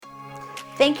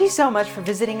Thank you so much for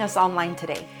visiting us online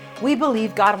today. We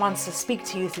believe God wants to speak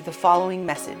to you through the following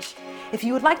message. If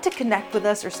you would like to connect with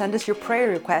us or send us your prayer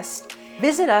requests,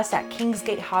 visit us at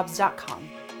kingsgatehobbs.com.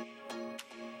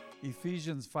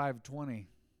 Ephesians 5:20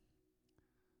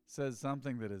 says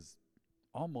something that is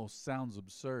almost sounds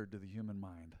absurd to the human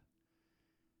mind.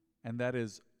 And that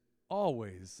is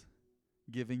always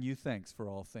giving you thanks for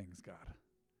all things, God.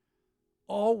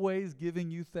 Always giving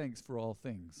you thanks for all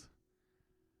things.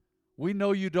 We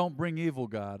know you don't bring evil,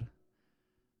 God,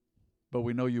 but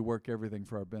we know you work everything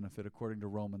for our benefit, according to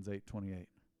Romans 8:28.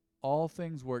 All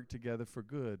things work together for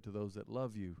good to those that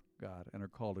love you, God, and are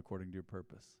called according to your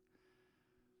purpose.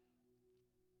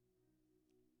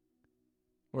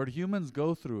 Lord, humans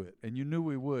go through it, and you knew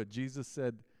we would. Jesus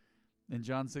said in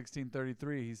John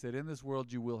 16:33, he said, in this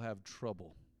world you will have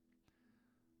trouble.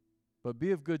 But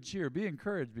be of good cheer, be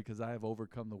encouraged, because I have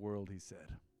overcome the world, he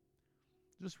said.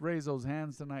 Just raise those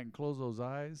hands tonight and close those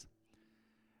eyes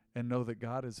and know that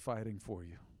God is fighting for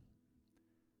you.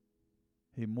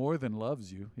 He more than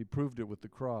loves you. He proved it with the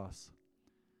cross.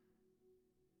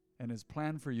 And his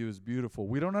plan for you is beautiful.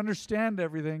 We don't understand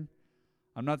everything.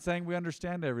 I'm not saying we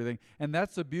understand everything. And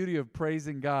that's the beauty of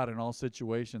praising God in all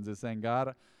situations, is saying,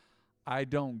 God, I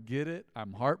don't get it.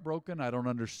 I'm heartbroken. I don't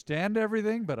understand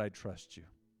everything, but I trust you.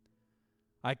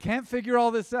 I can't figure all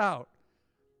this out.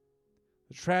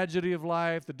 The tragedy of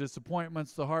life, the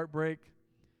disappointments, the heartbreak.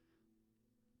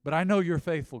 But I know you're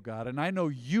faithful, God, and I know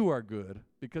you are good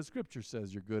because Scripture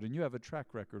says you're good, and you have a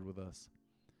track record with us.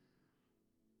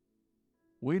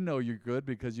 We know you're good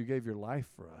because you gave your life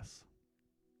for us.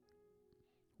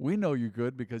 We know you're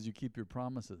good because you keep your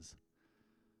promises.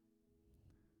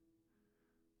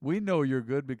 We know you're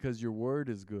good because your word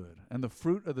is good. And the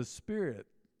fruit of the Spirit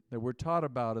that we're taught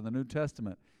about in the New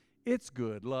Testament, it's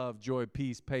good. Love, joy,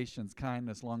 peace, patience,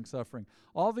 kindness, long-suffering.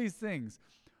 All these things.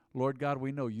 Lord God,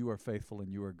 we know you are faithful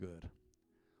and you are good.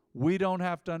 We don't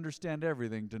have to understand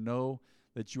everything to know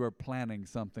that you are planning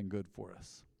something good for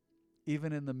us,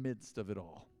 even in the midst of it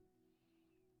all.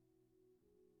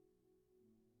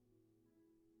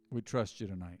 We trust you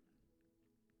tonight.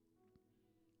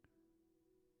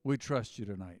 We trust you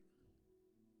tonight.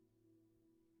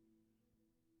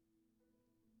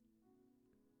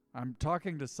 I'm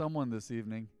talking to someone this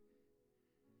evening,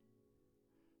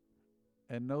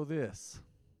 and know this.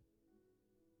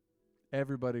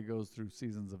 Everybody goes through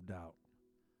seasons of doubt.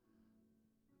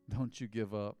 Don't you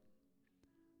give up.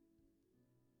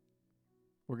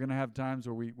 We're going to have times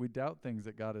where we doubt things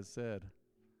that God has said.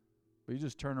 But you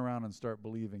just turn around and start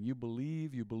believing. You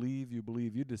believe, you believe, you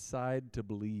believe. You decide to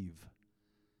believe.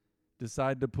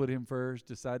 Decide to put him first.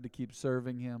 Decide to keep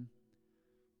serving him.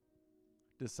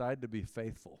 Decide to be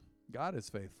faithful. God is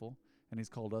faithful, and he's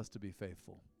called us to be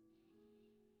faithful.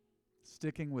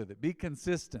 Sticking with it. Be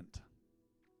consistent.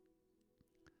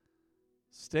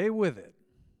 Stay with it.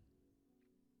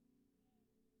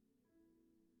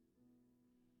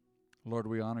 Lord,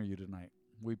 we honor you tonight.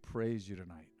 We praise you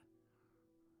tonight.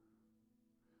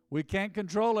 We can't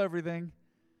control everything.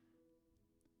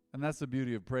 And that's the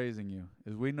beauty of praising you,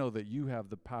 is we know that you have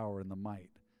the power and the might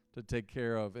to take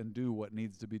care of and do what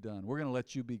needs to be done. We're going to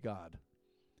let you be God,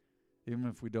 even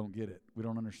if we don't get it. We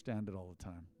don't understand it all the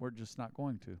time. We're just not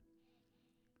going to.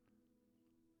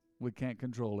 We can't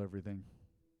control everything.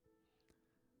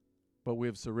 But we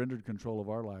have surrendered control of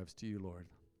our lives to you, Lord.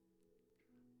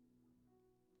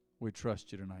 We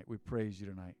trust you tonight. We praise you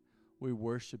tonight. We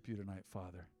worship you tonight,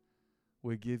 Father.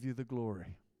 We give you the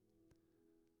glory.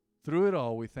 Through it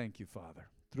all, we thank you, Father.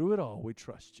 Through it all, we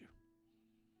trust you.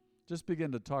 Just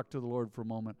begin to talk to the Lord for a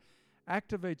moment.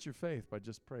 Activate your faith by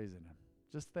just praising him.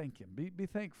 Just thank him. Be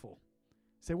thankful.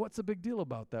 Say, what's the big deal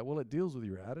about that? Well, it deals with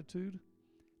your attitude,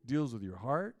 deals with your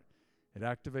heart. It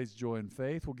activates joy and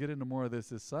faith. We'll get into more of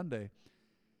this Sunday.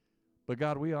 But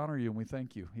God, we honor you and we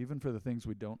thank you, even for the things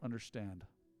we don't understand.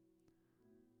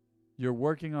 You're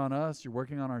working on us. You're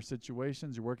working on our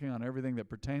situations. You're working on everything that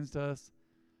pertains to us.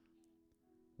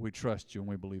 We trust you and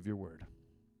we believe your word.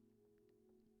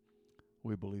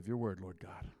 We believe your word, Lord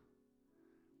God.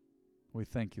 We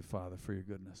thank you, Father, for your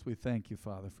goodness. We thank you,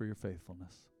 Father, for your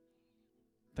faithfulness.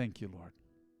 Thank you, Lord.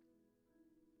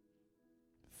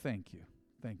 Thank you.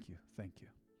 Thank you. Thank you.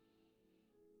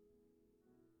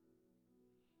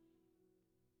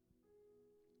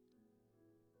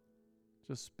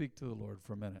 Just speak to the Lord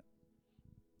for a minute.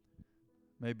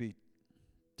 Maybe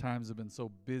times have been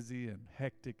so busy and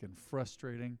hectic and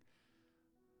frustrating.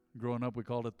 Growing up, we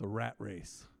called it the rat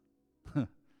race.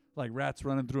 Like rats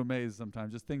running through a maze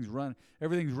sometimes. Just things run.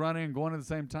 Everything's running and going at the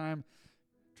same time,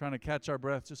 trying to catch our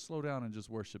breath. Just slow down and just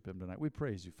worship him tonight. We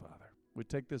praise you, Father. We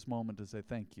take this moment to say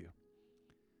thank you.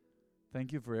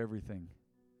 Thank you for everything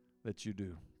that you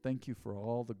do. Thank you for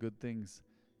all the good things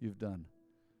you've done.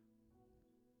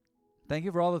 Thank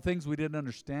you for all the things we didn't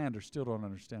understand or still don't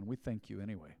understand. We thank you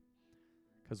anyway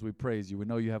because we praise you. We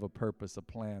know you have a purpose, a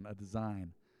plan, a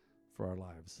design for our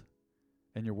lives.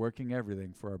 And you're working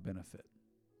everything for our benefit.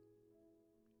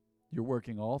 You're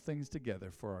working all things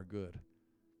together for our good.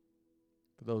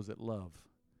 For those that love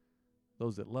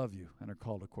you and are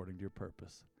called according to your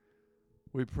purpose.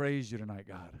 We praise you tonight,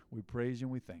 God. We praise you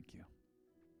and we thank you.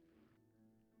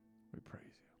 We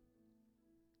praise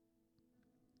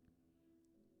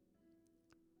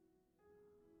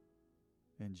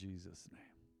you. In Jesus' name.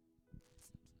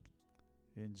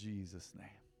 In Jesus' name.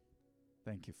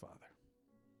 Thank you, Father.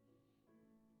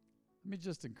 Let me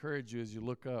just encourage you as you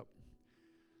look up.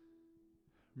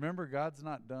 Remember, God's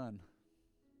not done.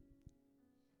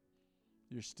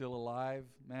 You're still alive.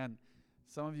 Man,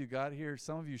 some of you got here,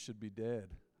 some of you should be dead.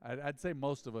 I'd say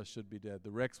most of us should be dead.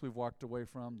 The wrecks we've walked away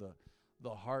from, the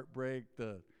heartbreak,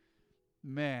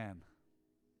 man.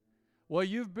 What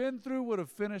you've been through would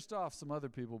have finished off some other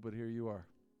people, but here you are.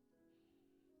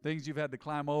 Things you've had to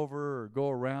climb over or go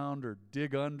around or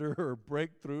dig under or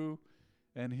break through,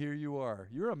 and here you are.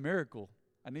 You're a miracle.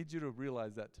 I need you to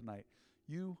realize that tonight.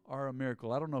 You are a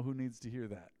miracle. I don't know who needs to hear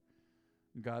that.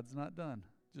 God's not done.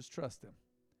 Just trust him.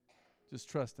 Just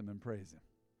trust him and praise him.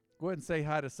 Go ahead and say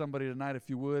hi to somebody tonight if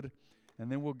you would,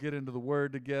 and then we'll get into the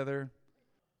word together.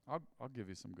 I'll give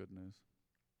you some good news.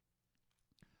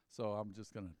 So I'm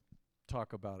just going to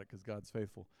talk about it because God's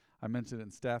faithful. I mentioned it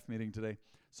in staff meeting today.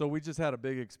 So we just had a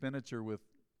big expenditure with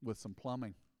some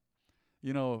plumbing.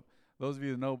 You know, those of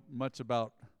you that know much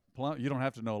about plumbing, you don't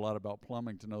have to know a lot about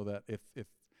plumbing to know that if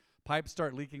pipes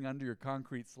start leaking under your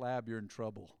concrete slab, you're in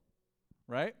trouble,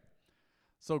 right?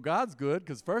 So God's good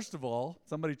because, first of all,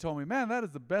 somebody told me, man, that is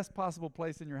the best possible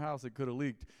place in your house it could have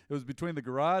leaked. It was between the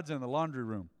garage and the laundry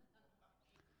room.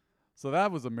 So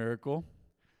that was a miracle.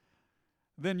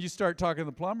 Then you start talking to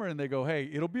the plumber, and they go, hey,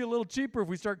 it'll be a little cheaper if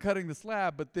we start cutting the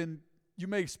slab, but then you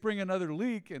may spring another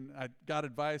leak. And I got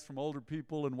advice from older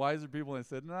people and wiser people, and they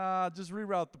said, nah, just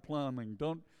reroute the plumbing.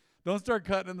 Don't start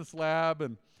cutting the slab.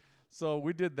 And so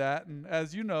we did that. And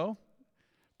as you know,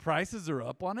 prices are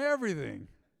up on everything.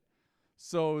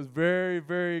 So it was very,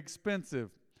 very expensive.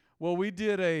 Well, we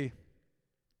got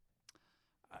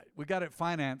it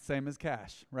financed, same as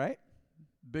cash, right?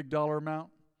 Big dollar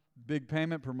amount, big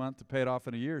payment per month to pay it off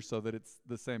in a year so that it's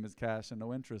the same as cash and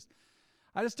no interest.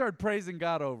 I just started praising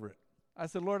God over it. I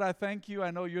said, Lord, I thank you.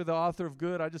 I know you're the author of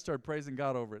good. I just started praising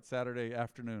God over it Saturday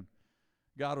afternoon.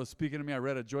 God was speaking to me. I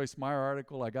read a Joyce Meyer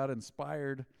article. I got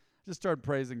inspired. Just started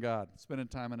praising God, spending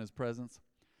time in his presence.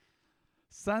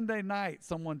 Sunday night,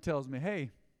 someone tells me, hey,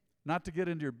 not to get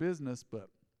into your business, but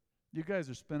you guys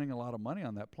are spending a lot of money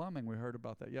on that plumbing. We heard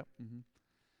about that. Yep. Mm-hmm.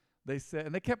 They said,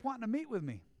 and they kept wanting to meet with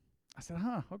me. I said,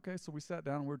 okay. So we sat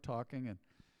down and we were talking, and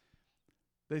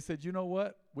they said, you know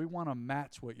what? We want to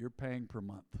match what you're paying per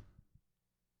month.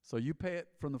 So you pay it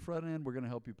from the front end. We're going to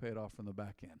help you pay it off from the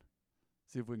back end.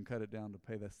 See if we can cut it down to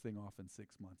pay this thing off in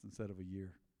 6 months instead of a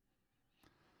year.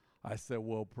 I said,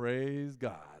 well, praise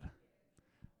God.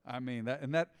 I mean,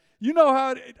 you know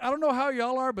how, I don't know how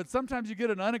y'all are, but sometimes you get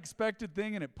an unexpected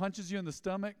thing and it punches you in the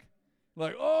stomach.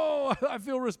 Like, oh, I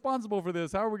feel responsible for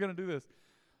this. How are we going to do this?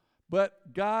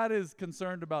 But God is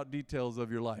concerned about details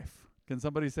of your life. Can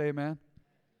somebody say amen?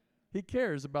 He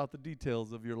cares about the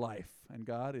details of your life, and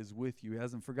God is with you. He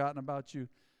hasn't forgotten about you.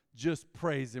 Just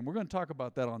praise him. We're going to talk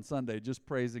about that on Sunday, just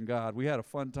praising God. We had a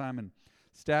fun time in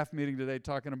staff meeting today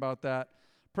talking about that.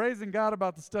 Praising God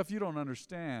about the stuff you don't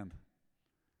understand.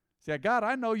 See, God,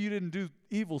 I know you didn't do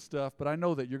evil stuff, but I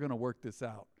know that you're going to work this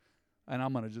out. And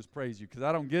I'm going to just praise you because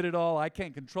I don't get it all. I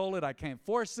can't control it. I can't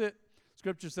force it.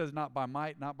 Scripture says not by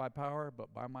might, not by power,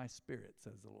 but by my spirit,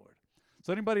 says the Lord.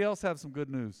 So anybody else have some good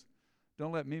news?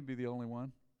 Don't let me be the only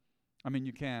one. I mean,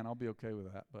 you can. I'll be okay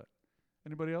with that. But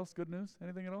anybody else? Good news?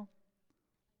 Anything at all?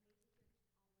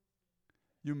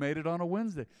 You made it on a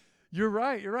Wednesday. You're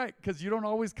right, because you don't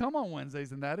always come on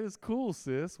Wednesdays, and that is cool,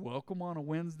 sis. Welcome on a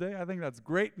Wednesday. I think that's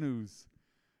great news.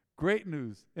 Great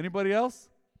news. Anybody else?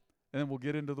 And then we'll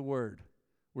get into the Word.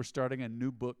 We're starting a new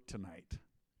book tonight.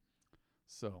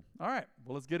 So, all right,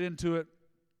 well, let's get into it.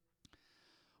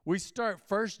 We start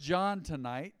 1 John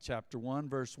tonight, chapter 1,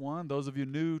 verse 1. Those of you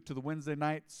new to the Wednesday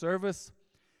night service,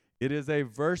 it is a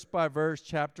verse-by-verse,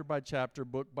 chapter-by-chapter,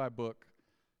 book-by-book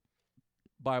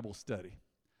Bible study.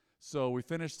 So we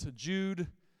finished Jude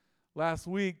last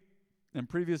week, and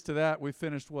previous to that, we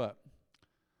finished what?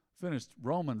 Finished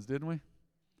Romans, didn't we?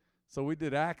 So we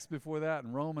did Acts before that,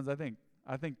 and Romans. I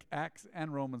think Acts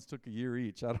and Romans took a year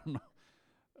each. I don't know.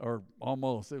 or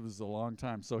almost. It was a long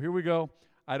time. So here we go.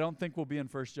 I don't think we'll be in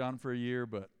 1 John for a year,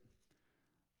 but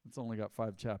it's only got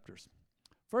 5 chapters.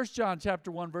 1 John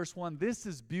chapter 1, verse 1. This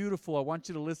is beautiful. I want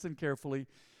you to listen carefully.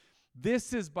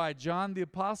 This is by John the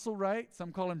Apostle, right?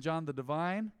 Some call him John the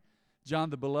Divine, John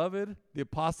the Beloved, the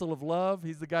Apostle of Love.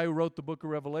 He's the guy who wrote the book of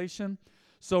Revelation.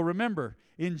 So remember,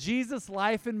 in Jesus'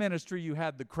 life and ministry, you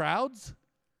had the crowds,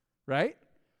 right?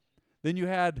 Then you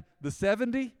had the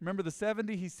 70. Remember the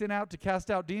 70 he sent out to cast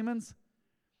out demons?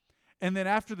 And then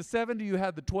after the 70, you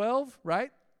had the 12,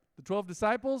 right? The 12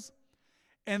 disciples.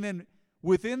 And then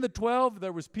within the 12,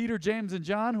 there was Peter, James, and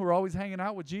John, who were always hanging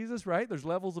out with Jesus, right? There's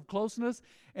levels of closeness.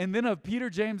 And then of Peter,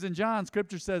 James, and John,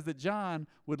 Scripture says that John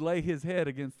would lay his head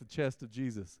against the chest of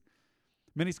Jesus.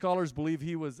 Many scholars believe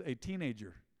he was a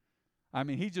teenager. I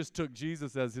mean, he just took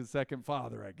Jesus as his second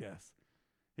father, I guess.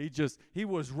 He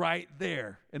was right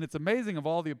there. And it's amazing, of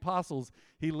all the apostles,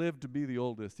 he lived to be the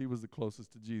oldest. He was the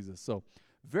closest to Jesus. So,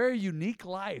 very unique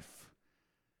life.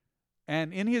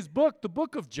 And in his book, the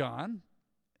book of John,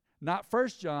 not 1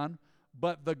 John,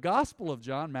 but the Gospel of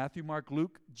John, Matthew, Mark,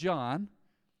 Luke, John,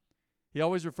 he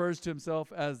always refers to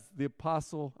himself as the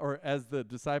apostle or as the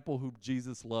disciple who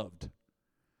Jesus loved.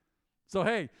 So,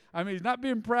 hey, I mean, he's not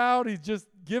being proud. He's just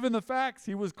giving the facts.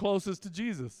 He was closest to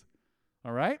Jesus.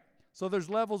 All right? So there's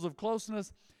levels of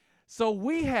closeness. So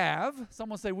we have,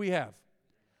 someone say we have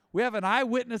an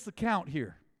eyewitness account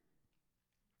here.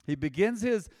 He begins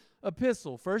his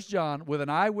epistle, 1 John, with an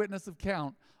eyewitness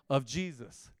account of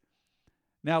Jesus.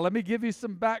 Now, let me give you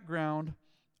some background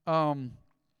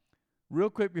real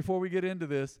quick before we get into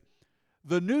this.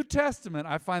 The New Testament,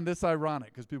 I find this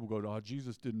ironic because people go, oh,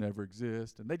 Jesus didn't ever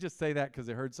exist. And they just say that because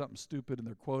they heard something stupid and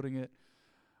they're quoting it.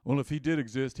 Well, if he did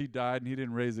exist, he died and he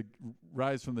didn't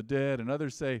rise from the dead. And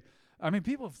others say, I mean,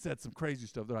 people have said some crazy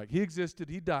stuff. They're like, he existed,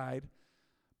 he died,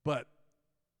 but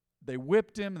they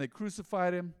whipped him and they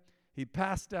crucified him. He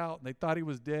passed out and they thought he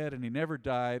was dead and he never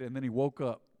died. And then he woke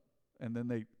up and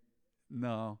then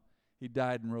no, he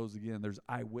died and rose again. There's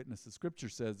eyewitnesses. Scripture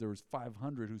says there was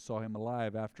 500 who saw him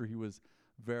alive after he was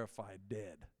verified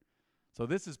dead. So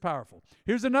this is powerful.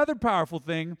 Here's another powerful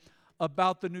thing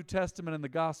about the New Testament and the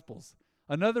Gospels.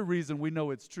 Another reason we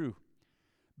know it's true.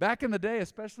 Back in the day,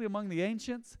 especially among the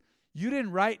ancients, you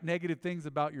didn't write negative things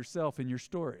about yourself in your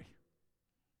story.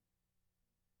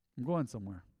 I'm going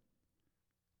somewhere.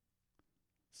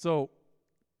 So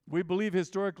we believe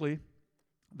historically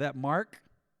that Mark,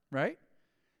 right?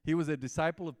 He was a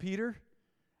disciple of Peter,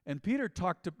 and Peter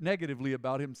talked negatively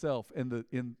about himself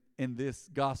in this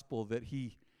gospel that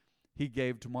he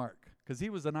gave to Mark, because he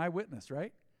was an eyewitness,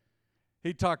 right?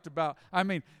 He talked about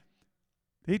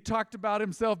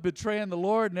himself betraying the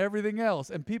Lord and everything else,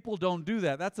 and people don't do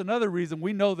that. That's another reason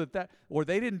we know or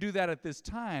they didn't do that at this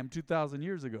time 2,000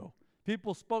 years ago.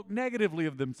 People spoke negatively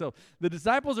of themselves. The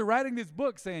disciples are writing this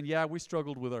book saying, yeah, we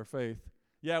struggled with our faith.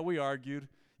 Yeah, we argued.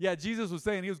 Yeah, Jesus was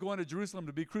saying he was going to Jerusalem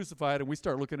to be crucified, and we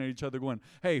start looking at each other going,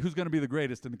 hey, who's going to be the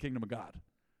greatest in the kingdom of God?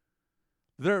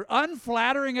 They're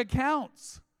unflattering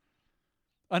accounts.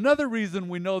 Another reason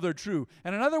we know they're true,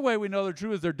 and another way we know they're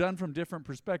true, is they're done from different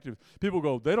perspectives. People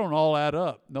go, they don't all add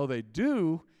up. No, they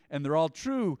do, and they're all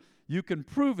true. You can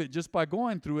prove it just by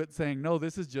going through it, saying, no,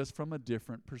 this is just from a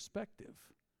different perspective.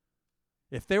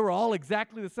 If they were all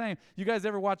exactly the same. You guys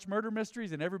ever watch murder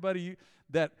mysteries, and everybody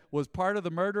that was part of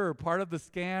the murder or part of the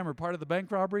scam or part of the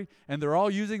bank robbery, and they're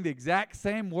all using the exact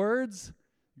same words?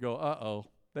 You go, uh-oh,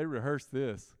 they rehearsed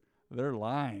this. They're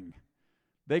lying.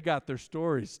 They got their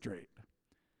stories straight.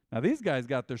 Now, these guys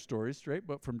got their stories straight,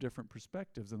 but from different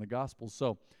perspectives in the Gospels.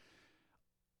 So,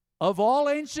 of all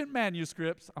ancient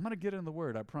manuscripts, I'm going to get in the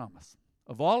word, I promise.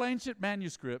 Of all ancient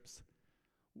manuscripts,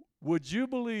 would you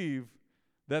believe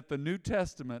that the New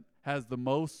Testament has the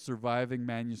most surviving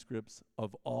manuscripts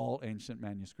of all ancient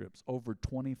manuscripts? Over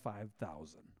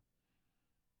 25,000.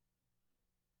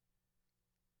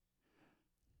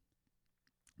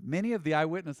 Many of the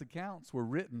eyewitness accounts were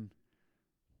written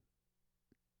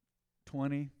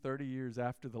 20, 30 years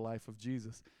after the life of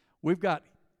Jesus. We've got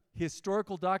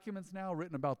historical documents now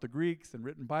written about the Greeks and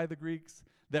written by the Greeks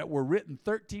that were written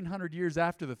 1,300 years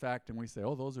after the fact, and we say,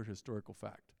 oh, those are historical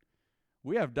fact.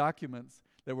 We have documents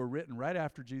that were written right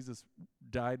after Jesus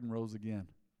died and rose again.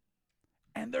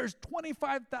 And there's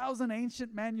 25,000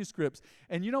 ancient manuscripts.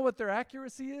 And you know what their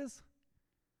accuracy is?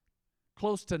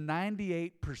 Close to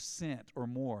 98% or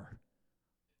more.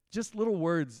 Just little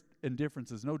words and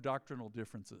differences, no doctrinal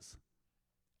differences.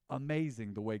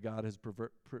 Amazing the way God has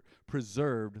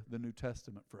preserved the New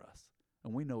Testament for us.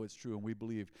 And we know it's true and we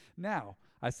believe. Now,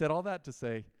 I said all that to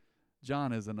say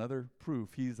John is another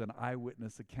proof. He's an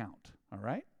eyewitness account. All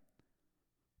right?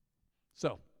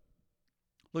 So,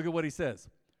 Look at what he says.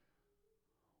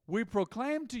 We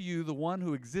proclaim to you the one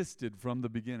who existed from the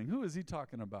beginning. Who is he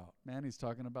talking about? Man, he's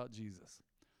talking about Jesus,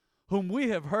 whom we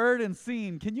have heard and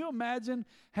seen. Can you imagine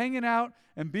hanging out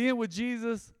and being with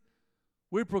Jesus?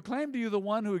 We proclaim to you the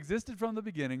one who existed from the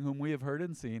beginning, whom we have heard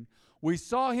and seen. We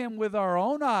saw him with our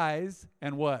own eyes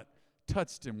and what?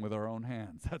 Touched him with our own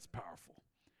hands. That's powerful.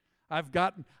 I've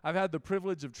had the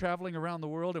privilege of traveling around the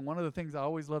world, and one of the things I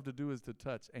always love to do is to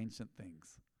touch ancient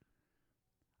things.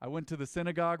 I went to the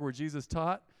synagogue where Jesus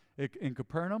taught in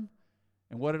Capernaum,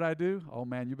 and what did I do? Oh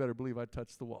man, you better believe I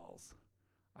touched the walls.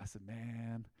 I said,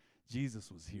 man, Jesus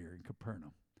was here in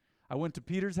Capernaum. I went to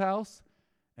Peter's house,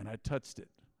 and I touched it.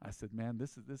 I said, man,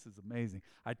 this is amazing.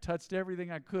 I touched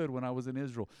everything I could when I was in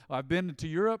Israel. I've been to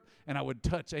Europe, and I would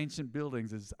touch ancient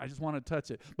buildings. I just want to touch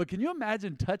it. But can you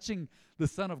imagine touching the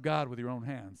Son of God with your own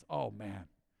hands? Oh, man.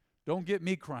 Don't get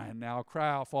me crying now. I'll cry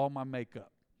off all my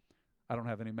makeup. I don't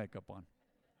have any makeup on.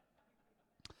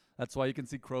 That's why you can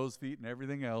see crow's feet and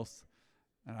everything else.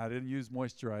 And I didn't use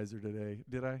moisturizer today.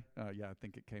 Did I? Yeah, I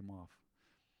think it came off.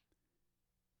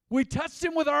 We touched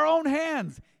him with our own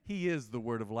hands. He is the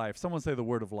word of life. Someone say the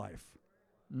word of life.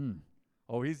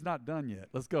 Oh, he's not done yet.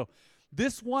 Let's go.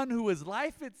 This one who is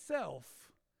life itself,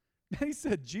 he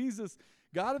said Jesus,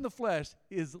 God in the flesh,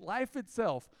 his life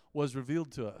itself was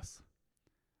revealed to us.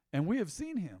 And we have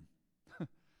seen him.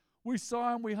 We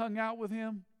saw him. We hung out with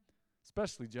him.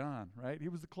 Especially John, right? He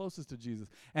was the closest to Jesus.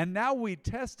 And now we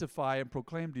testify and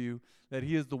proclaim to you that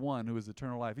he is the one who is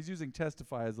eternal life. He's using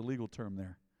testify as a legal term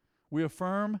there. We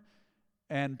affirm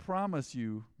and promise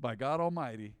you by God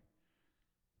Almighty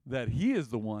that he is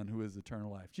the one who is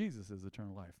eternal life. Jesus is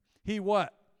eternal life. He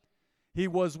what? He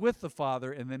was with the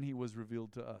Father, and then he was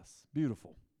revealed to us.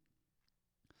 Beautiful.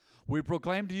 We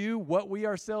proclaim to you what we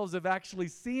ourselves have actually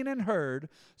seen and heard,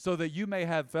 so that you may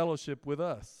have fellowship with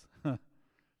us.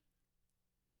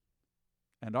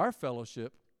 And our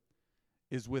fellowship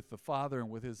is with the Father and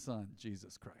with his Son,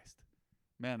 Jesus Christ.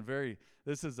 Man,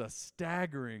 this is a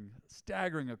staggering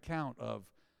account of,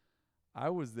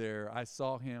 I was there, I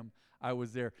saw him, I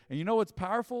was there. And you know what's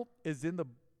powerful is in the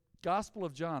Gospel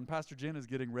of John, Pastor Jen is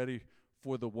getting ready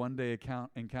for the one-day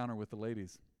encounter with the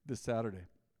ladies this Saturday.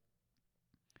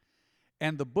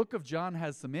 And the book of John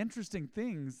has some interesting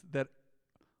things that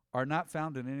are not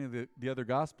found in any of the other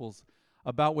Gospels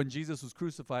about when Jesus was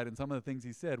crucified and some of the things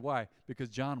he said. Why? Because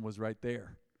John was right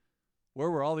there.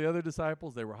 Where were all the other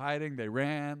disciples? They were hiding. They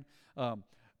ran.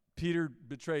 Peter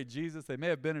betrayed Jesus. They may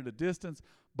have been at a distance.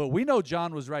 But we know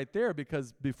John was right there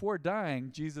because before dying,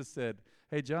 Jesus said,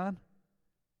 hey, John,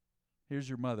 here's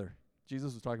your mother.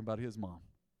 Jesus was talking about his mom.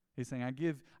 He's saying,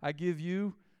 I give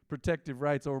you protective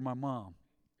rights over my mom.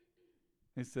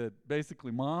 He said,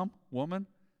 basically, mom, woman,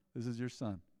 this is your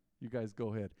son. You guys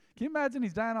go ahead. Can you imagine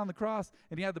he's dying on the cross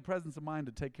and he had the presence of mind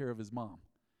to take care of his mom?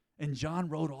 And John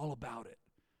wrote all about it.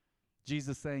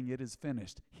 Jesus saying it is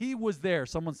finished. He was there.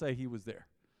 Someone say he was there.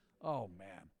 Oh,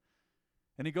 man.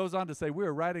 And he goes on to say, we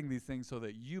are writing these things so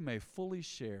that you may fully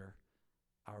share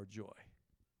our joy.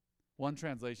 One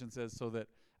translation says, so that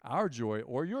our joy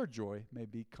or your joy may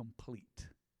be complete.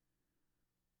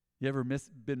 You ever miss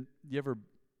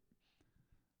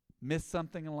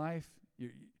something in life? You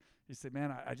say,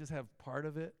 man, I just have part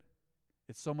of it.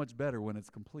 It's so much better when it's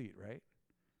complete, right?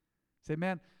 Say,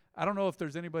 man, I don't know if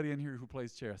there's anybody in here who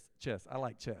plays chess. I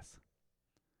like chess.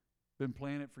 Been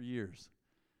playing it for years.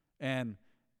 And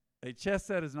a chess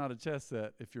set is not a chess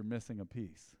set if you're missing a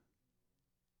piece.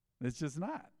 It's just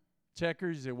not.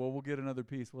 Checkers, you say, well, we'll get another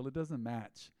piece. Well, it doesn't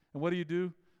match. And what do you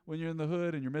do when you're in the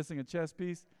hood and you're missing a chess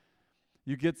piece?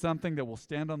 You get something that will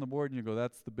stand on the board and you go,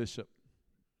 that's the bishop.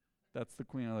 That's the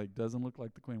queen. Like, doesn't look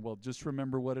like the queen. Well, just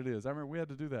remember what it is. I remember we had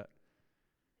to do that.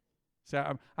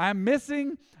 So I'm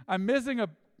missing a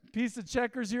piece of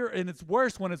checkers here, and it's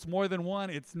worse when it's more than one.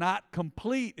 It's not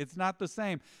complete. It's not the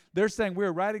same. They're saying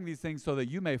we're writing these things so that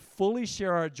you may fully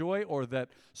share our joy, or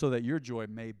so that your joy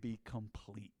may be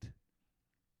complete.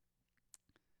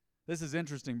 This is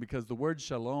interesting because the word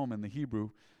shalom in the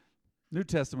Hebrew, New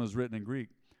Testament was written in Greek,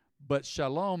 but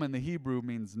shalom in the Hebrew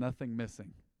means nothing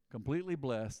missing, completely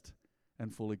blessed,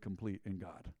 and fully complete in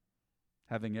God,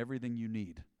 having everything you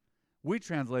need. We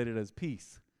translate it as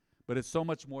peace, but it's so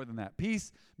much more than that.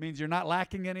 Peace means you're not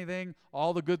lacking anything.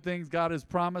 All the good things God has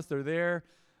promised, they're there,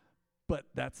 but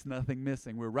that's nothing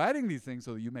missing. We're writing these things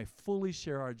so that you may fully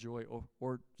share our joy,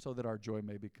 or so that our joy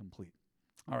may be complete.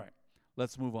 All right,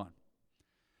 let's move on.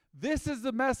 This is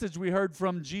the message we heard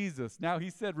from Jesus. Now, he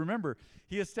said, remember,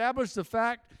 he established the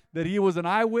fact that he was an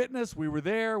eyewitness. We were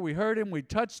there. We heard him. We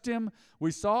touched him.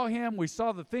 We saw him. We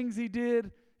saw the things he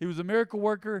did. He was a miracle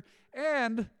worker.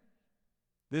 And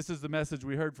This is the message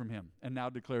we heard from him and now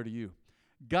declare to you.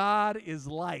 God is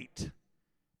light,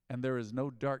 and there is no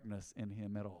darkness in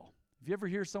him at all. If you ever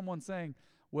hear someone saying,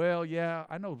 well, yeah,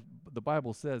 I know the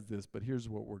Bible says this, but here's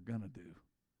what we're going to do.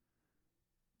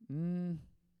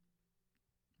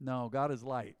 No, God is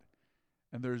light,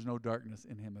 and there is no darkness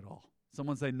in him at all.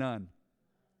 Someone say none.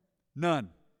 None.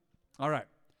 All right.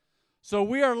 So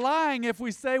we are lying if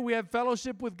we say we have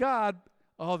fellowship with God.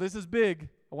 Oh, this is big.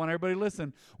 I want everybody to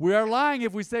listen. We are lying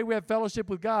if we say we have fellowship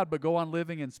with God, but go on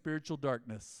living in spiritual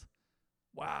darkness.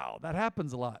 Wow, that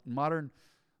happens a lot in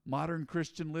modern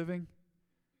Christian living.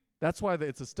 That's why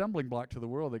it's a stumbling block to the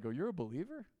world. They go, you're a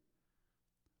believer?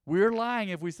 We are lying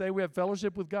if we say we have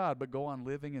fellowship with God, but go on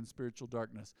living in spiritual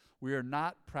darkness. We are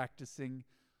not practicing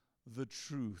the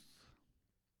truth.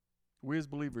 We as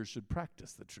believers should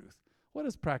practice the truth. What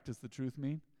does practice the truth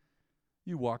mean?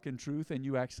 You walk in truth and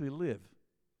you actually live.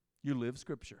 You live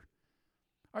Scripture.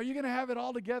 Are you going to have it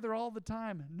all together all the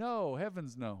time? No,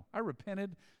 heavens no. I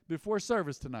repented before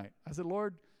service tonight. I said,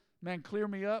 Lord, man, clear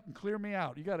me up and clear me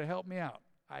out. You got to help me out.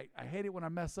 I hate it when I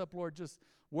mess up, Lord. Just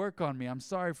work on me. I'm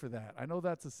sorry for that. I know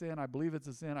that's a sin. I believe it's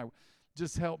a sin.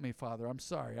 Just help me, Father. I'm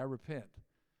sorry. I repent.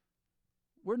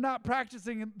 We're not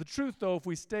practicing the truth, though, if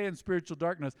we stay in spiritual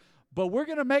darkness. But we're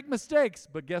going to make mistakes.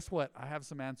 But guess what? I have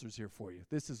some answers here for you.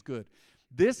 This is good.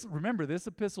 Remember, this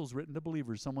epistle is written to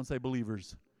believers. Someone say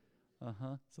believers.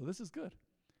 So this is good.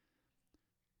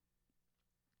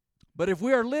 But if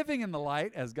we are living in the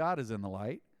light, as God is in the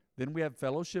light, then we have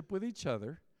fellowship with each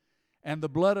other. And the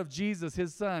blood of Jesus,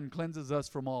 his Son, cleanses us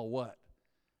from all what?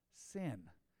 Sin.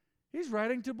 He's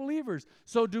writing to believers.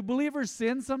 So do believers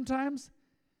sin sometimes?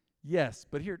 Yes.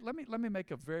 But here, let me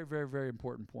make a very, very, very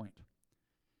important point.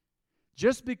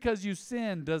 Just because you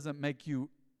sin doesn't make you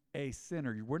a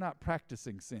sinner. We're not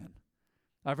practicing sin.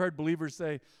 I've heard believers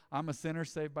say, I'm a sinner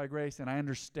saved by grace, and I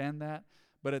understand that.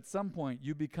 But at some point,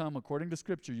 you become, according to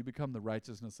Scripture, you become the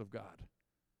righteousness of God.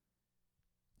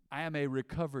 I am a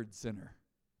recovered sinner.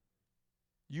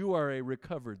 You are a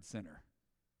recovered sinner.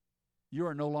 You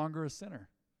are no longer a sinner.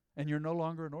 And you're no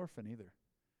longer an orphan either.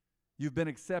 You've been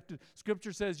accepted.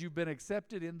 Scripture says you've been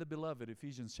accepted in the beloved,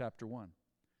 Ephesians chapter 1.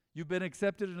 You've been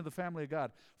accepted into the family of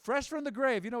God. Fresh from the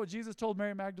grave. You know what Jesus told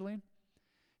Mary Magdalene?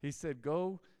 He said,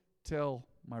 go tell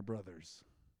my brothers.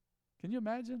 Can you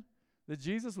imagine that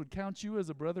Jesus would count you as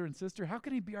a brother and sister? How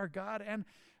can he be our God? And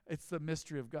it's the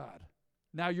mystery of God.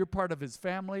 Now you're part of his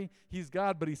family. He's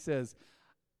God, but he says,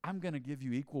 I'm going to give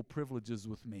you equal privileges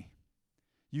with me.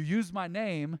 You use my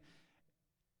name,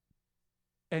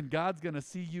 and God's going to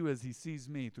see you as he sees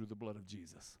me through the blood of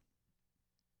Jesus.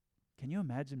 Can you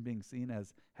imagine being seen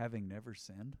as having never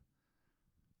sinned?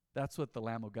 That's what the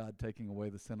Lamb of God taking away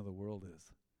the sin of the world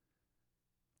is.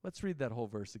 Let's read that whole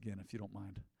verse again, if you don't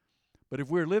mind. But if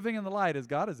we're living in the light as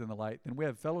God is in the light, then we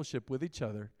have fellowship with each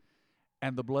other,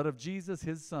 and the blood of Jesus,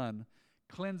 his Son,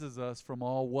 cleanses us from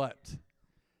all what?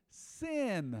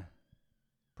 Sin.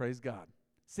 Praise God.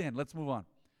 Sin. Let's move on.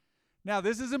 Now,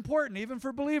 this is important, even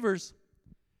for believers.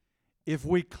 If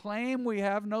we claim we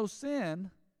have no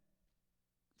sin,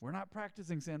 we're not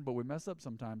practicing sin, but we mess up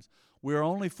sometimes. We're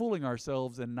only fooling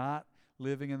ourselves and not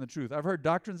living in the truth. I've heard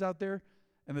doctrines out there,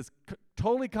 and it's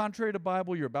totally contrary to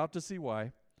Bible. You're about to see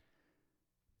why.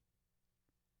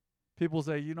 People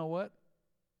say, you know what?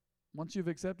 Once you've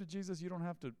accepted Jesus, you don't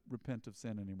have to repent of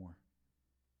sin anymore.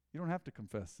 You don't have to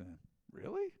confess sin.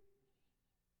 Really?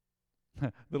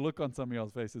 The look on some of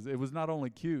y'all's faces, it was not only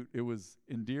cute, it was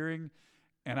endearing,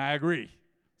 and I agree.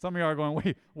 Some of y'all are going,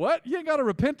 wait, what? You ain't got to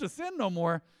repent of sin no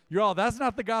more. You're all, that's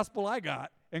not the gospel I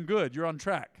got. And good, you're on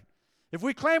track. If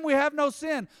we claim we have no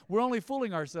sin, we're only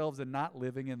fooling ourselves and not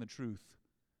living in the truth.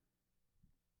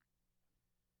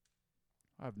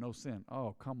 I have no sin.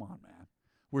 Oh, come on, man.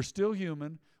 We're still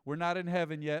human. We're not in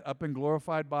heaven yet, up in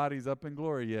glorified bodies, up in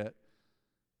glory yet.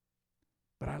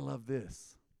 But I love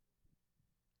this.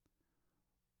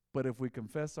 But if we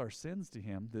confess our sins to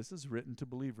him, this is written to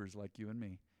believers like you and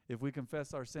me. If we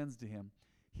confess our sins to him,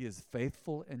 he is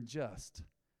faithful and just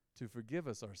to forgive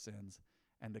us our sins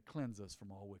and to cleanse us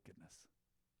from all wickedness.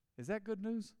 Is that good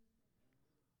news?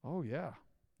 Oh, yeah.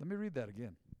 Let me read that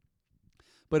again.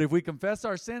 But if we confess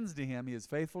our sins to him, he is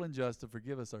faithful and just to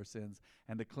forgive us our sins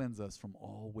and to cleanse us from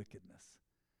all wickedness.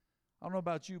 I don't know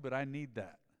about you, but I need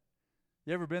that.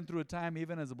 You ever been through a time,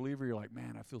 even as a believer, you're like,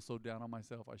 man, I feel so down on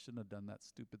myself. I shouldn't have done that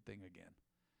stupid thing again.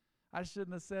 I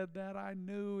shouldn't have said that. I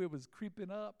knew it was creeping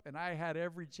up, and I had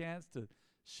every chance to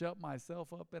shut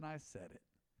myself up, and I said it.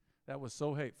 That was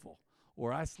so hateful.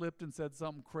 Or I slipped and said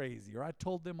something crazy. Or I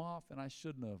told them off, and I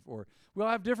shouldn't have. Or we all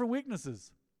have different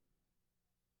weaknesses.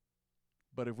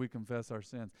 But if we confess our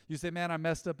sins. You say, man, I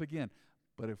messed up again.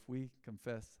 but if we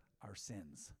confess our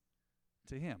sins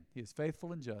to him. He is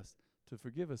faithful and just to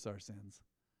forgive us our sins.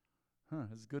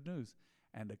 This is good news.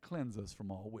 And to cleanse us from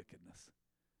all wickedness.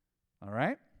 All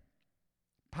right?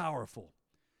 Powerful.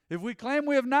 If we claim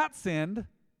we have not sinned,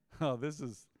 this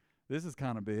is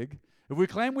kind of big. If we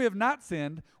claim we have not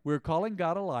sinned, we're calling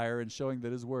God a liar and showing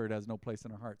that his word has no place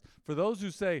in our hearts. For those who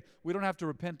say we don't have to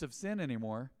repent of sin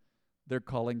anymore, they're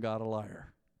calling God a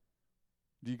liar.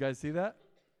 Do you guys see that?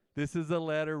 This is a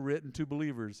letter written to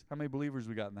believers. How many believers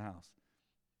we got in the house?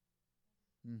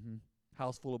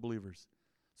 House full of believers.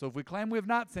 So if we claim we have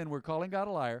not sinned, we're calling God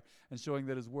a liar and showing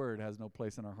that his word has no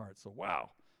place in our hearts. So wow.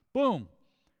 Boom.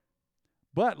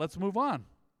 But let's move on.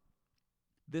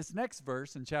 This next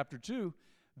verse in chapter 2,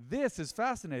 this is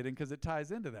fascinating because it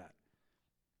ties into that.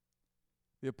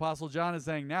 The Apostle John is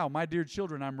saying, now, my dear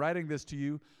children, I'm writing this to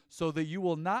you so that you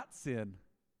will not sin,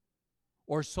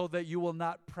 or so that you will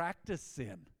not practice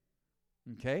sin.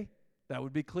 Okay? That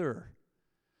would be clearer.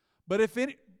 But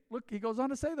look, he goes on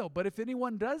to say, though, but if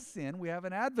anyone does sin, we have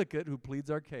an advocate who pleads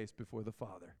our case before the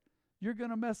Father. You're going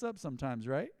to mess up sometimes,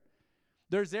 right?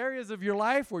 There's areas of your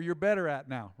life where you're better at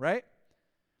now, right?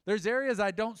 There's areas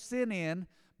I don't sin in,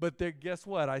 but guess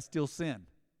what? I still sin.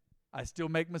 I still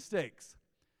make mistakes.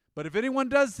 But if anyone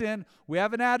does sin, we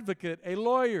have an advocate, a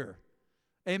lawyer,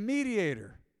 a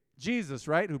mediator, Jesus,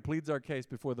 right, who pleads our case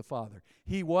before the Father.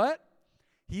 He what?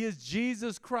 He is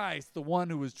Jesus Christ, the one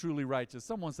who is truly righteous.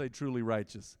 Someone say truly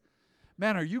righteous.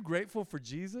 Man, are you grateful for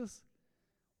Jesus?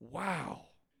 Wow.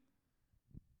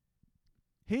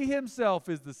 He himself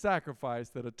is the sacrifice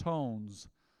that atones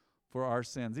for our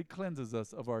sins. He cleanses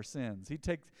us of our sins. He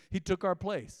took our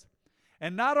place.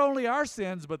 And not only our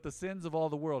sins, but the sins of all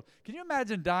the world. Can you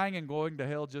imagine dying and going to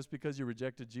hell just because you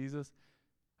rejected Jesus?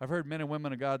 I've heard men and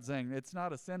women of God saying it's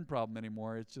not a sin problem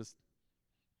anymore. It's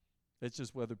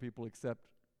just whether people accept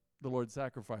the Lord's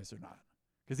sacrifice or not.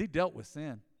 Because he dealt with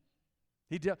sin.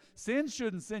 Sin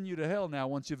shouldn't send you to hell now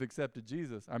once you've accepted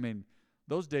Jesus. I mean,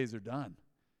 those days are done.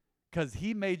 Because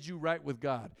he made you right with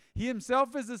God. He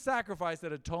himself is the sacrifice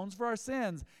that atones for our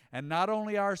sins, and not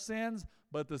only our sins,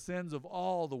 but the sins of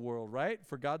all the world, right?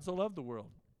 For God so loved the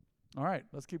world. All right,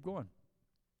 let's keep going.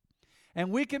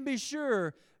 And we can be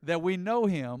sure that we know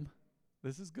him,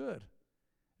 this is good,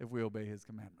 if we obey his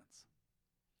commandments.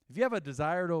 If you have a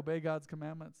desire to obey God's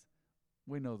commandments,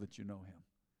 we know that you know him.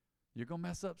 You're going to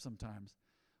mess up sometimes,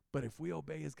 but if we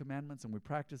obey his commandments and we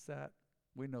practice that,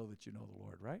 we know that you know the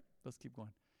Lord, right? Let's keep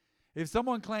going. If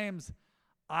someone claims,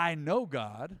 I know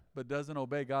God, but doesn't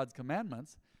obey God's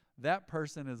commandments, that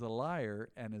person is a liar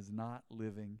and is not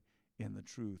living in the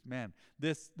truth. Man,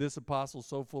 this apostle's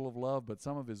so full of love, but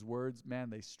some of his words, man,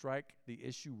 they strike the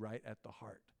issue right at the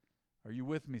heart. Are you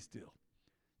with me still?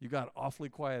 You got awfully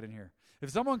quiet in here. If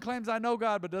someone claims, I know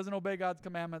God, but doesn't obey God's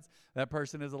commandments, that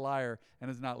person is a liar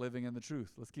and is not living in the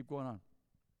truth. Let's keep going on.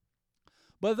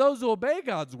 But those who obey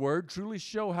God's word truly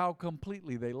show how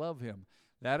completely they love him.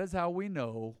 That is how we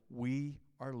know we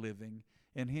are living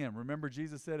in him. Remember,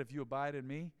 Jesus said, if you abide in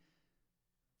me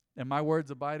and my words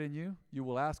abide in you, you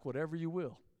will ask whatever you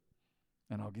will,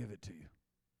 and I'll give it to you.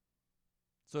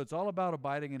 So it's all about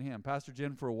abiding in him. Pastor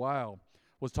Jen, for a while,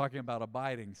 was talking about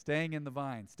abiding, staying in the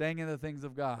vine, staying in the things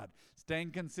of God,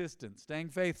 staying consistent, staying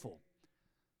faithful.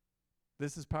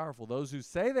 This is powerful. Those who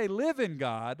say they live in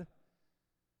God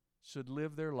should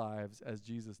live their lives as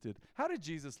Jesus did. How did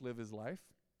Jesus live his life?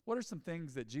 What are some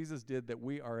things that Jesus did that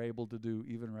we are able to do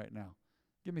even right now?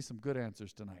 Give me some good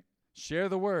answers tonight. Share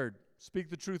the word.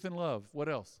 Speak the truth in love. What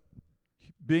else?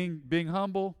 Being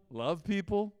humble. Love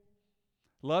people.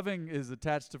 Loving is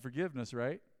attached to forgiveness,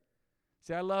 right?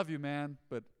 See, I love you, man,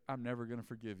 but I'm never going to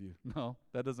forgive you. No,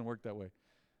 that doesn't work that way.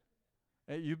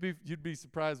 Hey, you'd be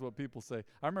surprised what people say.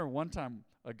 I remember one time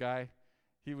a guy,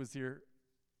 he was here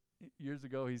years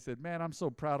ago. He said, man, I'm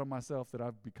so proud of myself that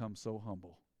I've become so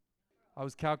humble. I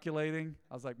was calculating.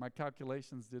 I was like, my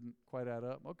calculations didn't quite add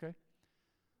up. Okay.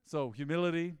 So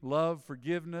humility, love,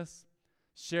 forgiveness,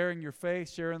 sharing your faith,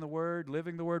 sharing the word,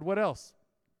 living the word. What else?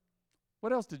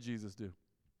 What else did Jesus do?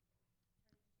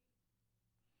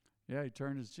 Yeah, he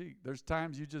turned his cheek. There's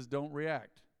times you just don't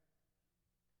react.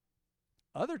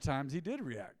 Other times he did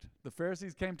react. The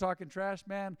Pharisees came talking trash,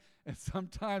 man, and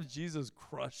sometimes Jesus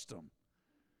crushed them.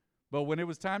 But when it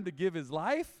was time to give his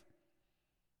life,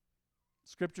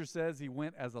 Scripture says he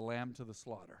went as a lamb to the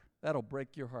slaughter. That'll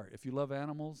break your heart. If you love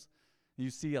animals, you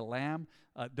see a lamb,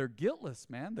 they're guiltless,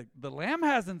 man. The lamb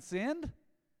hasn't sinned.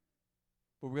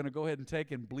 But we're going to go ahead and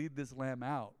take and bleed this lamb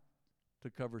out to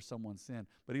cover someone's sin.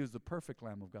 But he was the perfect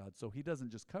Lamb of God. So he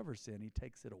doesn't just cover sin, he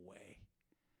takes it away.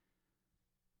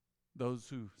 Those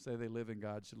who say they live in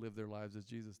God should live their lives as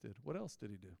Jesus did. What else did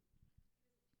he do?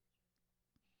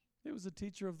 He was a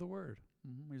teacher of the word.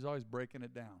 He's always breaking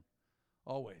it down.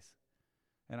 Always.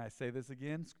 And I say this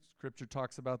again, Scripture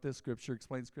talks about this, Scripture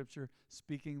explains Scripture,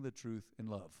 speaking the truth in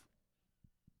love.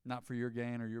 Not for your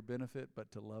gain or your benefit,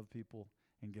 but to love people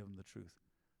and give them the truth.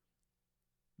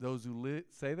 Those who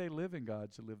say they live in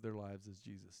God should live their lives as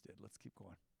Jesus did. Let's keep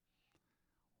going.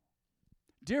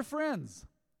 Dear friends,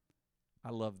 I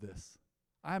love this.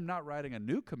 I am not writing a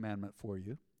new commandment for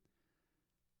you.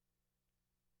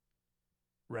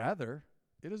 Rather,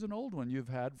 it is an old one you've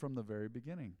had from the very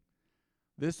beginning.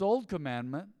 This old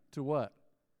commandment, to what?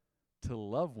 To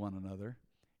love one another,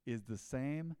 is the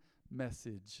same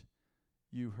message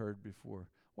you heard before.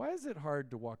 Why is it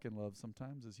hard to walk in love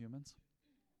sometimes as humans?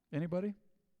 Anybody?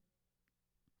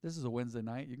 This is a Wednesday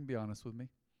night. You can be honest with me.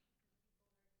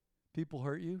 People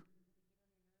hurt you?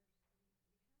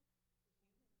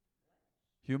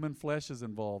 Human flesh is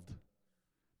involved.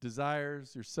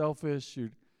 Desires, you're selfish,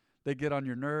 they get on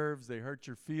your nerves, they hurt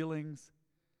your feelings.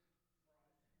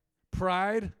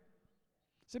 Pride.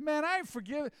 Say, man, I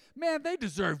forgive. Man, they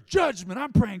deserve judgment.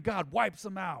 I'm praying God wipes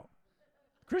them out.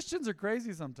 Christians are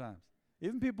crazy sometimes.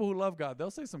 Even people who love God,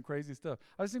 they'll say some crazy stuff.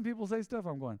 I've seen people say stuff,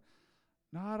 I'm going,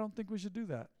 no, I don't think we should do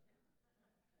that.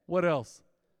 What else?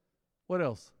 What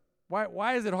else?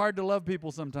 Why is it hard to love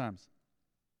people sometimes?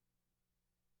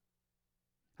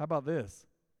 How about this?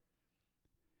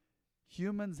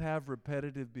 Humans have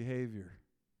repetitive behavior.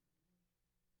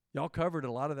 Y'all covered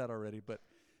a lot of that already, but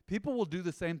people will do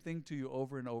the same thing to you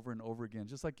over and over and over again,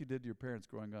 just like you did to your parents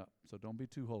growing up. So don't be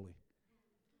too holy.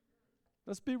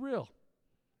 Let's be real.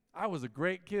 I was a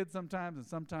great kid sometimes, and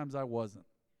sometimes I wasn't.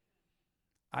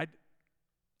 I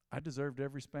deserved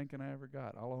every spanking I ever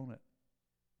got. I'll own it.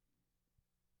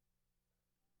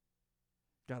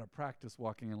 Got to practice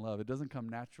walking in love. It doesn't come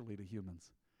naturally to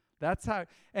humans. That's how,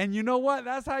 and you know what?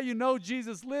 That's how you know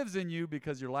Jesus lives in you,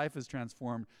 because your life is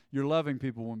transformed. You're loving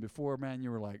people when before, man, you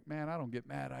were like, man, I don't get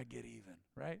mad, I get even,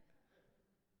 right?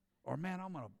 Or, man,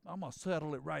 I'm gonna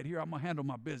settle it right here. I'm gonna handle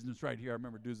my business right here. I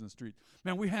remember dudes in the street.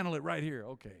 Man, we handle it right here.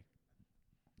 Okay.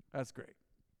 That's great.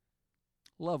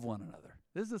 Love one another.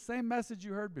 This is the same message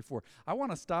you heard before. I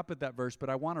want to stop at that verse, but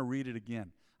I want to read it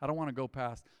again. I don't want to go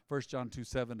past 1 John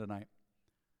 2:7 tonight,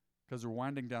 because we're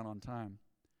winding down on time.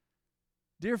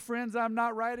 Dear friends, I'm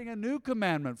not writing a new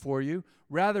commandment for you.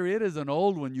 Rather, it is an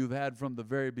old one you've had from the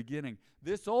very beginning.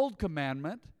 This old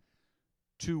commandment,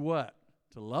 to what?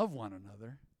 To love one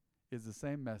another, is the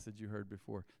same message you heard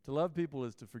before. To love people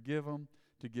is to forgive them,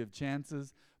 to give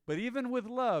chances. But even with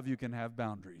love, you can have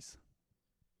boundaries.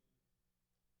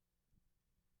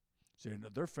 Say, no,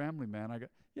 they're family, man.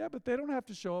 Yeah, but they don't have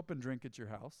to show up and drink at your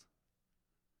house.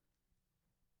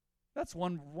 That's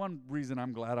one reason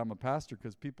I'm glad I'm a pastor,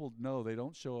 because people know they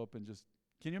don't show up and just,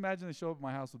 can you imagine they show up at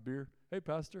my house with beer? Hey,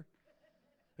 pastor,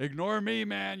 ignore me,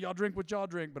 man. Y'all drink what y'all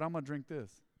drink, but I'm going to drink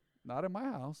this. Not in my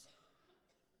house.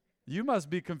 You must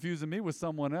be confusing me with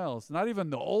someone else. Not even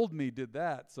the old me did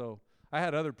that, so I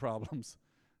had other problems.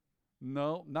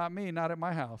 No, not me, not at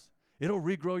my house. It'll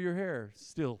regrow your hair.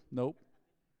 Still, nope.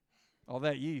 All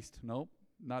that yeast, nope,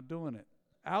 not doing it.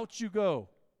 Out you go,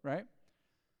 right?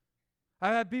 I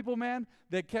had people, man,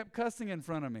 that kept cussing in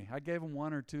front of me. I gave them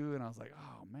one or two, and I was like,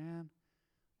 oh, man.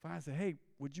 Finally, I said, hey,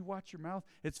 would you watch your mouth?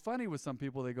 It's funny with some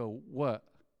people, they go, what?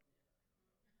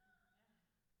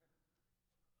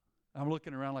 I'm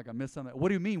looking around like I missed something. What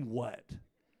do you mean, what?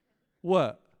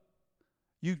 What?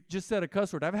 You just said a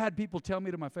cuss word. I've had people tell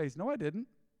me to my face, no, I didn't.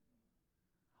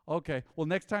 Okay, well,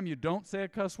 next time you don't say a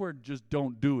cuss word, just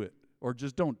don't do it, or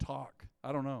just don't talk.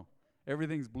 I don't know.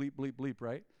 Everything's bleep, bleep, bleep,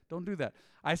 right? Don't do that.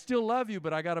 I still love you,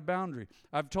 but I got a boundary.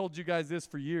 I've told you guys this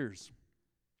for years,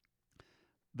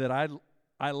 that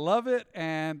I love it,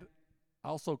 and I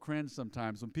also cringe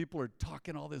sometimes when people are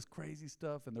talking all this crazy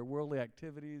stuff and their worldly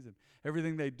activities and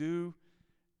everything they do,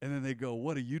 and then they go,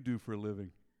 what do you do for a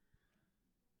living?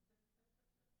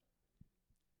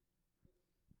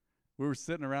 We were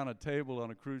sitting around a table on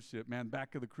a cruise ship, man,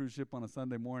 back of the cruise ship on a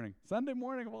Sunday morning. Sunday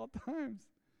morning of all times.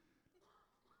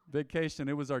 Vacation.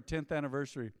 It was our 10th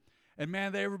anniversary. And,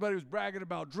 man, everybody was bragging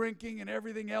about drinking and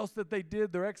everything else that they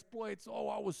did, their exploits. Oh,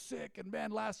 I was sick, and,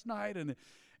 man, last night. And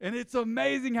it's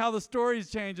amazing how the stories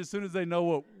change as soon as they know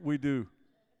what we do.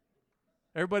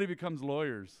 Everybody becomes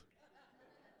lawyers.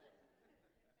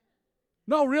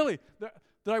 No, really. They're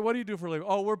like, what do you do for a living?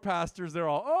 Oh, we're pastors. They're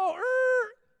all,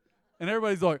 and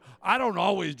everybody's like, I don't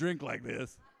always drink like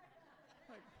this.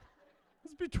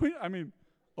 It's between,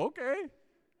 okay.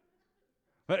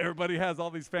 But everybody has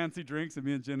all these fancy drinks, and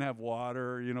me and Jen have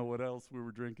water, what else we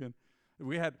were drinking.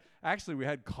 We had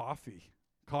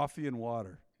coffee and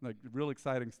water, like real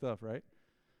exciting stuff, right?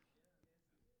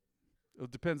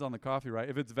 It depends on the coffee, right?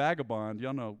 If it's Vagabond,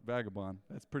 y'all know Vagabond.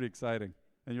 That's pretty exciting.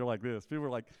 And you're like this. People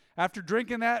are like, after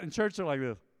drinking that in church, they're like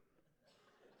this.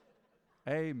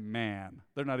 Amen.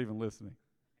 They're not even listening.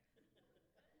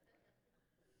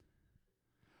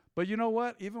 But you know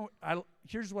what?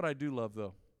 Here's what I do love,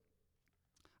 though.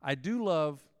 I do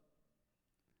love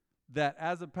that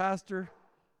as a pastor,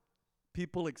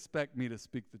 people expect me to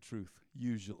speak the truth,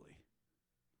 usually.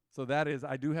 So that is,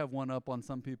 I do have one up on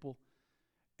some people.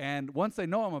 And once they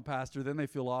know I'm a pastor, then they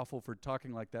feel awful for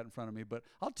talking like that in front of me. But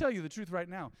I'll tell you the truth right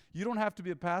now. You don't have to be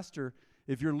a pastor.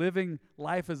 If you're living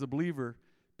life as a believer,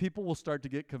 people will start to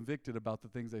get convicted about the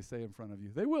things they say in front of you.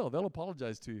 They will. They'll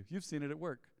apologize to you. You've seen it at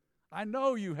work. I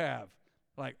know you have.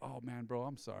 Like, oh, man, bro,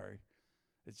 I'm sorry.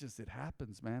 It's just, it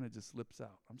happens, man. It just slips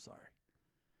out. I'm sorry.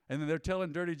 And then they're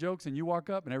telling dirty jokes, and you walk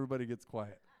up, and everybody gets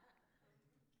quiet.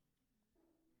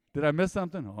 Did I miss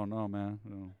something? Oh, no, man.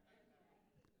 No.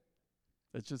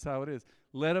 That's just how it is.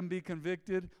 Let them be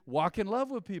convicted. Walk in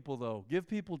love with people, though. Give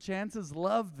people chances.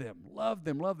 Love them. Love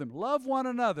them. Love them. Love one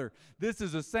another. This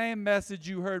is the same message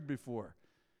you heard before.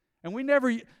 And we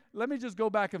never, let me just go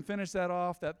back and finish that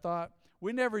off, that thought.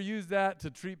 We never use that to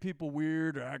treat people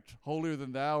weird or act holier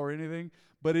than thou or anything.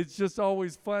 But it's just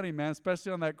always funny, man,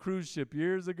 especially on that cruise ship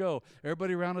years ago.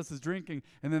 Everybody around us is drinking,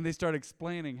 and then they start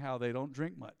explaining how they don't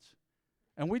drink much.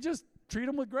 And we just treat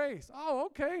them with grace. Oh,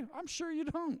 okay, I'm sure you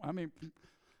don't. I mean,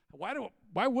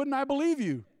 why wouldn't I believe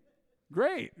you?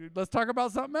 Great, let's talk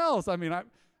about something else. I mean,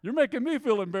 you're making me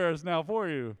feel embarrassed now for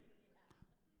you.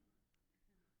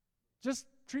 Just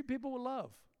treat people with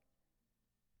love.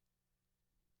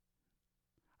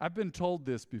 I've been told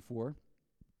this before,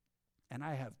 and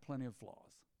I have plenty of flaws.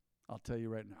 I'll tell you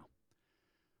right now.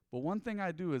 But one thing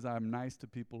I do is I'm nice to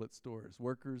people at stores.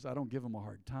 Workers, I don't give them a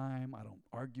hard time. I don't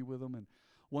argue with them. And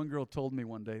one girl told me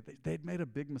one day they'd made a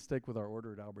big mistake with our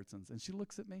order at Albertsons. And she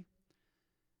looks at me,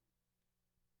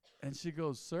 and she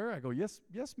goes, "Sir?" I go, yes,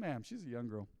 ma'am. She's a young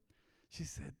girl. She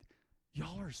said,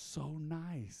 "Y'all are so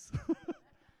nice."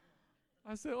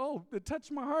 I said, "Oh, it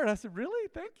touched my heart." I said, "Really?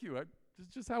 Thank you.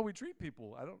 It's just how we treat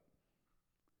people. I don't."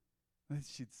 And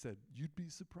she said, "You'd be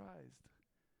surprised."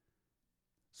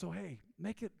 So, hey,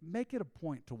 make it a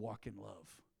point to walk in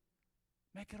love.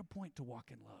 Make it a point to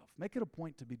walk in love. Make it a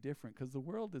point to be different, because the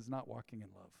world is not walking in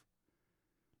love.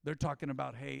 They're talking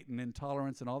about hate and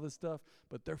intolerance and all this stuff,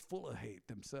 but they're full of hate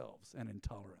themselves and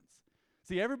intolerance.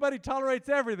 See, everybody tolerates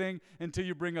everything until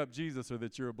you bring up Jesus or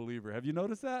that you're a believer. Have you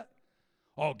noticed that?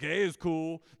 Oh, gay is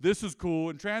cool, this is cool,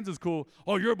 and trans is cool.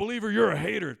 Oh, you're a believer, you're a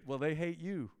hater. Well, they hate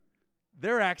you.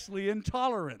 They're actually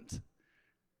intolerant.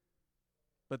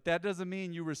 But that doesn't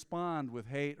mean you respond with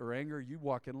hate or anger. You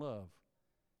walk in love.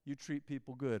 You treat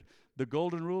people good. The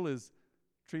golden rule is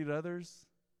treat others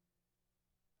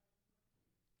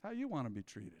how you want to be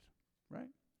treated, right?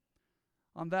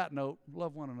 On that note,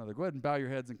 love one another. Go ahead and bow your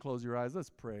heads and close your eyes. Let's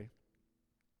pray.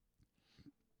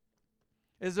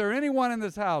 Is there anyone in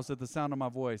this house at the sound of my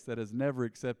voice that has never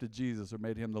accepted Jesus or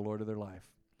made him the Lord of their life?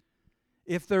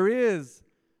 If there is,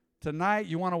 tonight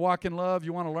you want to walk in love,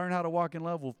 you want to learn how to walk in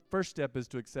love, well, first step is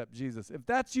to accept Jesus. If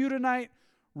that's you tonight,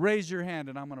 raise your hand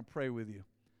and I'm going to pray with you.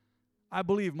 I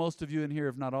believe most of you in here,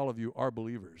 if not all of you, are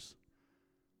believers.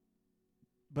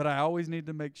 But I always need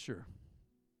to make sure.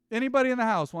 Anybody in the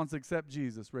house wants to accept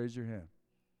Jesus, raise your hand.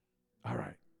 All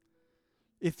right.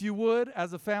 If you would,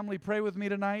 as a family, pray with me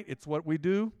tonight. It's what we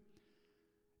do.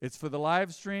 It's for the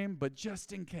live stream, but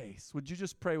just in case, would you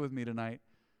just pray with me tonight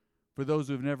for those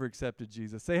who have never accepted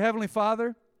Jesus? Say, Heavenly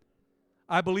Father,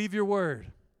 I believe your word.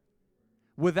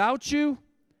 Without you,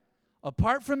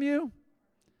 apart from you,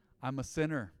 I'm a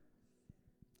sinner.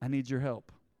 I need your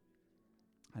help.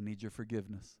 I need your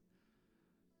forgiveness.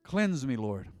 Cleanse me,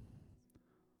 Lord.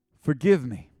 Forgive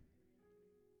me.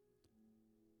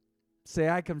 Say,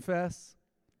 I confess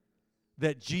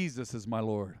that Jesus is my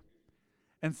Lord.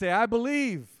 And say, I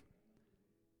believe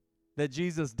that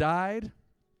Jesus died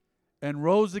and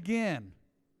rose again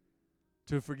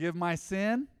to forgive my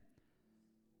sin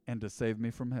and to save me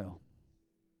from hell.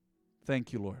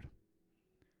 Thank you, Lord.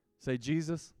 Say,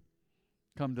 Jesus,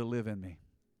 come to live in me.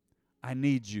 I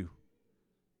need you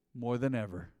more than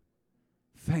ever.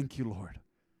 Thank you, Lord,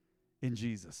 in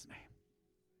Jesus' name.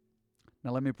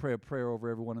 Now let me pray a prayer over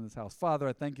everyone in this house. Father,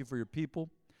 I thank you for your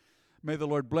people. May the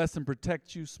Lord bless and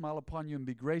protect you, smile upon you, and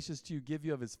be gracious to you, give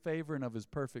you of his favor and of his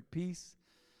perfect peace.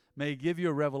 May he give you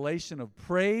a revelation of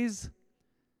praise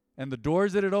and the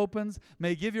doors that it opens. May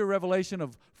he give you a revelation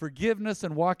of forgiveness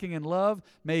and walking in love.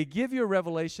 May he give you a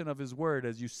revelation of his word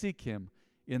as you seek him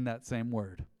in that same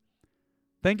word.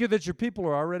 Thank you that your people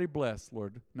are already blessed,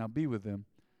 Lord. Now be with them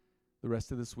the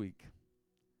rest of this week.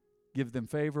 give them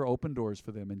favor, open doors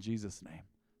for them in Jesus' name.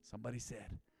 Somebody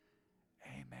said.